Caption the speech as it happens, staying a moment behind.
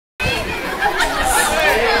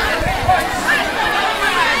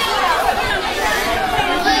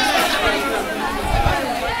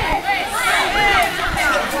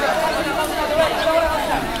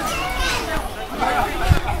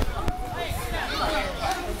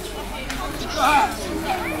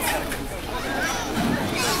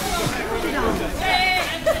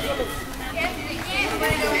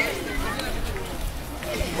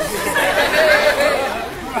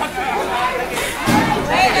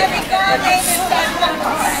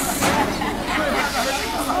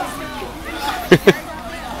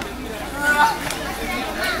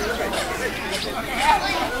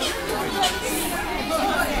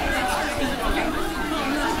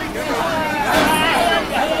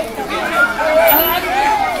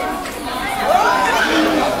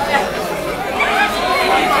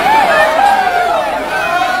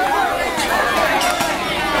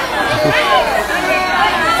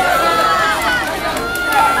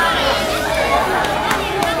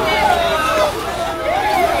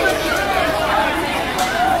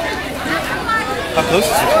How close is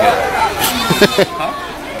this guy? Huh?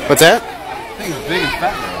 What's that? I think he's big and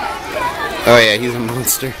fat now. Oh yeah, he's a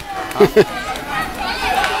monster.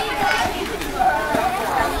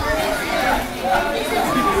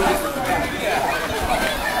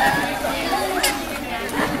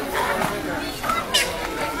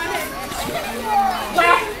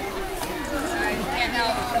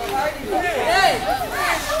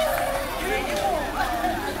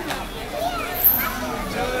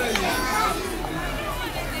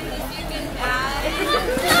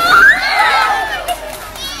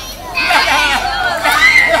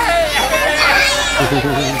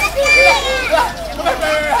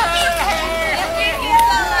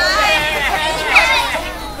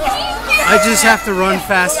 I just have to run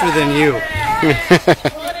faster than you.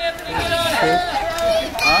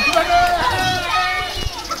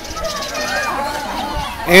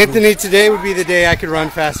 Anthony, today would be the day I could run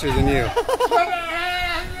faster than you.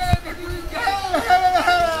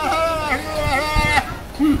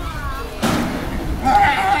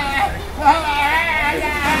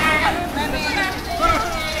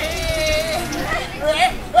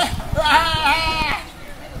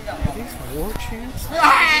 War chants?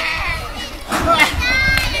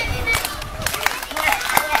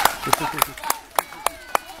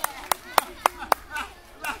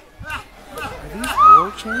 Are these war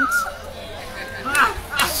chants?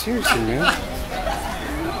 Seriously, man.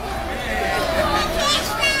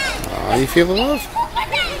 Oh, you feel the love?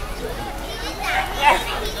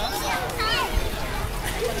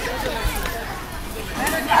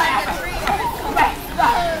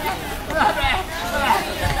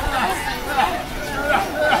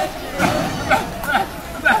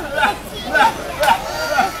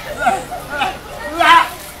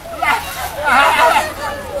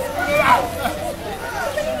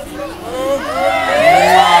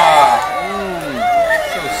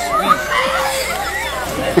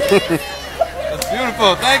 That's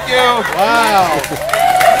beautiful, thank you! Wow!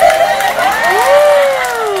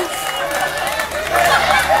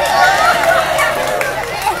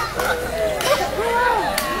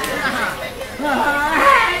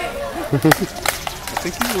 I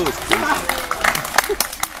think he's a little crazy.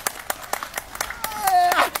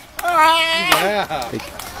 Yeah!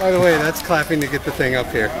 By the way, that's clapping to get the thing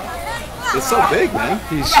up here. It's so big, man.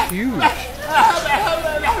 He's huge.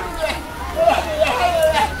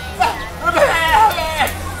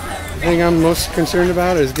 The thing I'm most concerned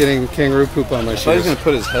about is getting kangaroo poop on my I thought he was shoes. going to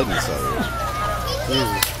put his head inside of it.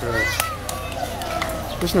 Jesus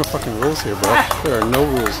Christ. There's no fucking rules here, bro. There are no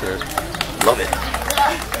rules here. Love it.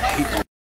 I hate